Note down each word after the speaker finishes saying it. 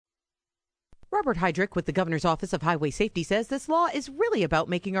Robert Heydrich with the Governor's Office of Highway Safety says this law is really about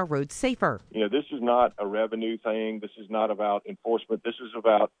making our roads safer. This is not a revenue thing. This is not about enforcement. This is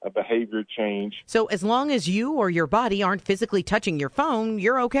about a behavior change. So as long as you or your body aren't physically touching your phone,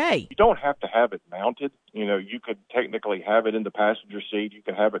 you're okay. You don't have to have it mounted. You could technically have it in the passenger seat. You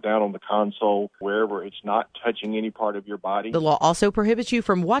could have it down on the console, wherever it's not touching any part of your body. The law also prohibits you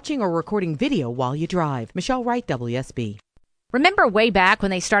from watching or recording video while you drive. Michelle Wright, WSB. Remember way back when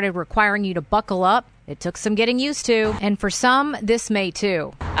they started requiring you to buckle up? It took some getting used to, and for some, this may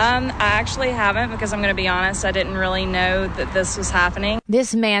too. I actually haven't, because I'm going to be honest, I didn't really know that this was happening.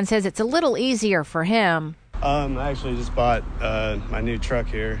 This man says it's a little easier for him. I actually just bought my new truck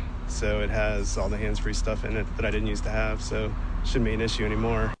here, so it has all the hands-free stuff in it that I didn't used to have, so it shouldn't be an issue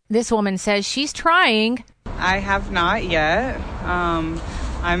anymore. This woman says she's trying. I have not yet.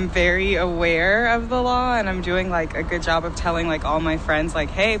 I'm very aware of the law, and I'm doing a good job of telling all my friends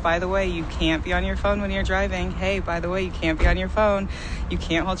hey, by the way, you can't be on your phone when you're driving. Hey, by the way, you can't be on your phone. You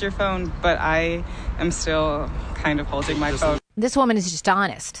can't hold your phone. But I am still kind of holding my phone. This woman is just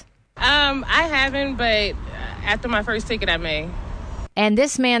honest. I haven't, but after my first ticket, I may. And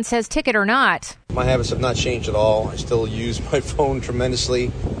this man says, ticket or not, my habits have not changed at all. I still use my phone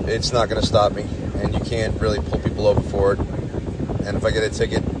tremendously. It's not going to stop me, and you can't really pull people over for it. And if I get a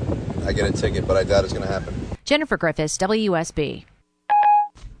ticket, I get a ticket, but I doubt it's going to happen. Jennifer Griffiths, WSB.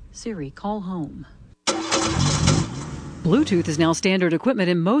 Siri, call home. Bluetooth is now standard equipment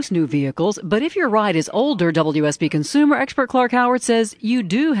in most new vehicles, but if your ride is older, WSB consumer expert Clark Howard says you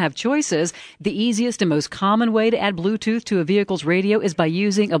do have choices. The easiest and most common way to add Bluetooth to a vehicle's radio is by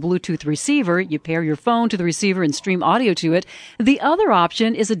using a Bluetooth receiver. You pair your phone to the receiver and stream audio to it. The other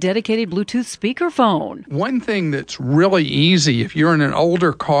option is a dedicated Bluetooth speakerphone. One thing that's really easy, if you're in an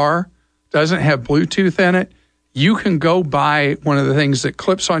older car, doesn't have Bluetooth in it, you can go buy one of the things that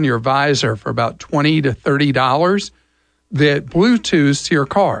clips on your visor for about $20 to $30. That Bluetooths to your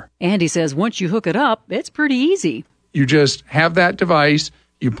car. Andy says once you hook it up, it's pretty easy. You just have that device,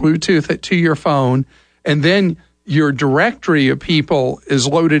 you Bluetooth it to your phone, and then your directory of people is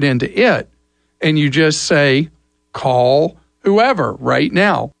loaded into it, and you just say, call whoever right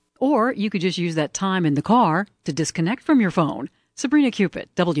now. Or you could just use that time in the car to disconnect from your phone. Sabrina Cupid,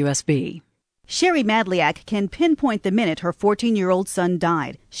 WSB. Sherry Madliak can pinpoint the minute her 14-year-old son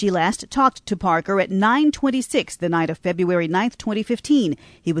died. She last talked to Parker at 9:26 the night of February 9th, 2015.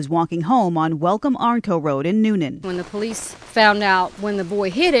 He was walking home on Welcome Arnco Road in Noonan. When the police found out when the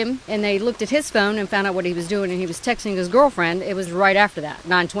boy hit him and they looked at his phone and found out what he was doing and he was texting his girlfriend, it was right after that,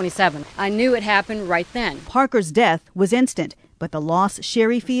 9:27. I knew it happened right then. Parker's death was instant, but the loss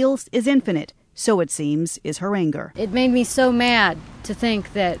Sherry feels is infinite. So it seems is her anger. It made me so mad to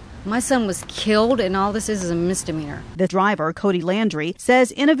think that my son was killed, and all this is a misdemeanor. The driver, Cody Landry, says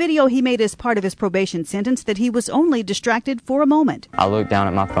in a video he made as part of his probation sentence that he was only distracted for a moment. I looked down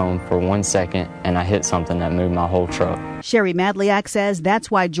at my phone for 1 second, and I hit something that moved my whole truck. Sherry Madliak says that's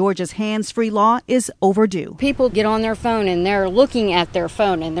why Georgia's hands-free law is overdue. People get on their phone, and they're looking at their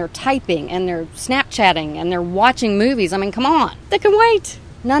phone, and they're typing, and they're Snapchatting, and they're watching movies. I mean, come on. They can wait.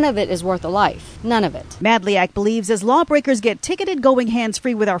 None of it is worth a life. None of it. Madliak believes as lawbreakers get ticketed, going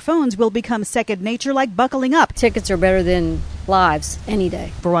hands-free with our phones will become second nature like buckling up. Tickets are better than lives any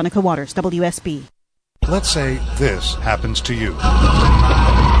day. Veronica Waters, WSB. Let's say this happens to you.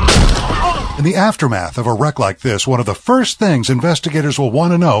 In the aftermath of a wreck like this, one of the first things investigators will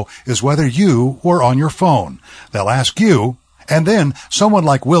want to know is whether you were on your phone. They'll ask you, and then someone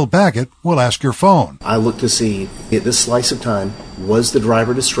like Will Baggett will ask your phone. I look to see at this slice of time, was the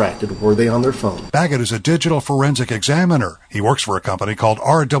driver distracted? Were they on their phone? Baggett is a digital forensic examiner. He works for a company called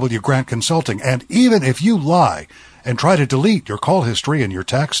R.W. Grant Consulting. And even if you lie and try to delete your call history and your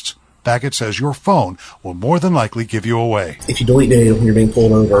texts, Baggett says your phone will more than likely give you away. If you delete data when you're being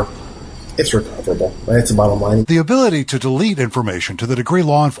pulled over, it's recoverable. That's the bottom line. The ability to delete information to the degree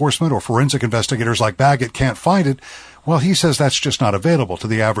law enforcement or forensic investigators like Baggett can't find it, well, he says that's just not available to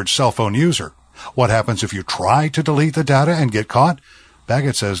the average cell phone user. What happens if you try to delete the data and get caught?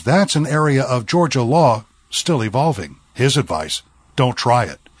 Baggett says that's an area of Georgia law still evolving. His advice, don't try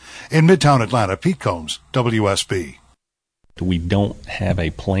it. In Midtown Atlanta, Pete Combs, WSB. We don't have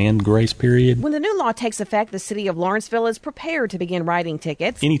a planned grace period. When the new law takes effect, the city of Lawrenceville is prepared to begin writing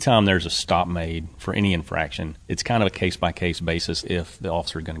tickets. Anytime there's a stop made for any infraction, it's kind of a case-by-case basis if the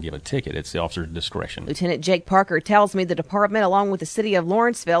officer is going to give a ticket. It's the officer's discretion. Lieutenant Jake Parker tells me the department, along with the city of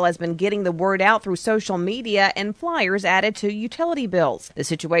Lawrenceville, has been getting the word out through social media and flyers added to utility bills. The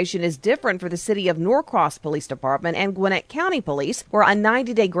situation is different for the city of Norcross Police Department and Gwinnett County Police, where a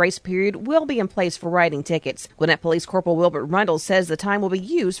 90-day grace period will be in place for writing tickets. Gwinnett Police Corporal Wilbert Robert Rundle says the time will be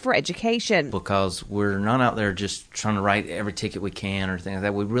used for education. Because we're not out there just trying to write every ticket we can or things like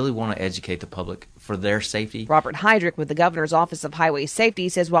that. We really want to educate the public for their safety. Robert Heydrich with the Governor's Office of Highway Safety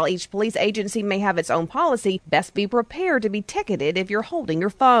says while each police agency may have its own policy, best be prepared to be ticketed if you're holding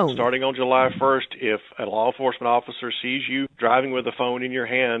your phone. Starting on July 1st, if a law enforcement officer sees you driving with a phone in your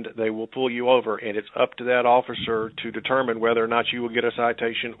hand, they will pull you over, and it's up to that officer to determine whether or not you will get a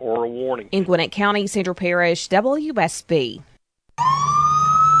citation or a warning. In Gwinnett County, Central Parish, WSB.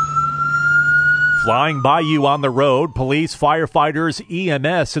 Flying by you on the road, police, firefighters,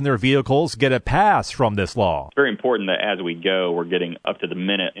 EMS in their vehicles get a pass from this law. It's very important that as we go, we're getting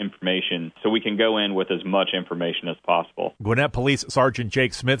up-to-the-minute information so we can go in with as much information as possible. Gwinnett Police Sergeant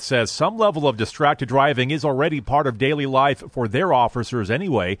Jake Smith says some level of distracted driving is already part of daily life for their officers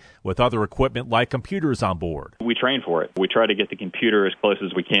anyway, with other equipment like computers on board. We train for it. We try to get the computer as close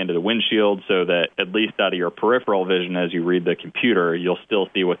as we can to the windshield so that at least out of your peripheral vision as you read the computer, you'll still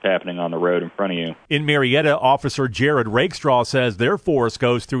see what's happening on the road in front of you. In Marietta, Officer Jared Rakestraw says their force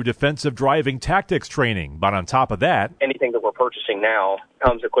goes through defensive driving tactics training. But on top of that, anything that we're purchasing now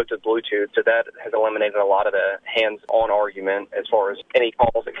comes equipped with Bluetooth, so that has eliminated a lot of the hands-on argument as far as any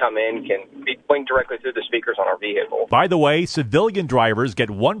calls that come in can be linked directly through the speakers on our vehicle. By the way, civilian drivers get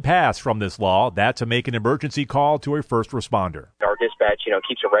one pass from this law. That's to make an emergency call to a first responder. Our dispatch,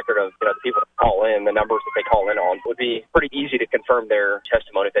 keeps a record of, the people that call in, the numbers that they call in on. It would be pretty easy to confirm their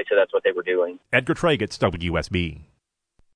testimony if they said that's what they were doing. Edgar Tragetz, WSB.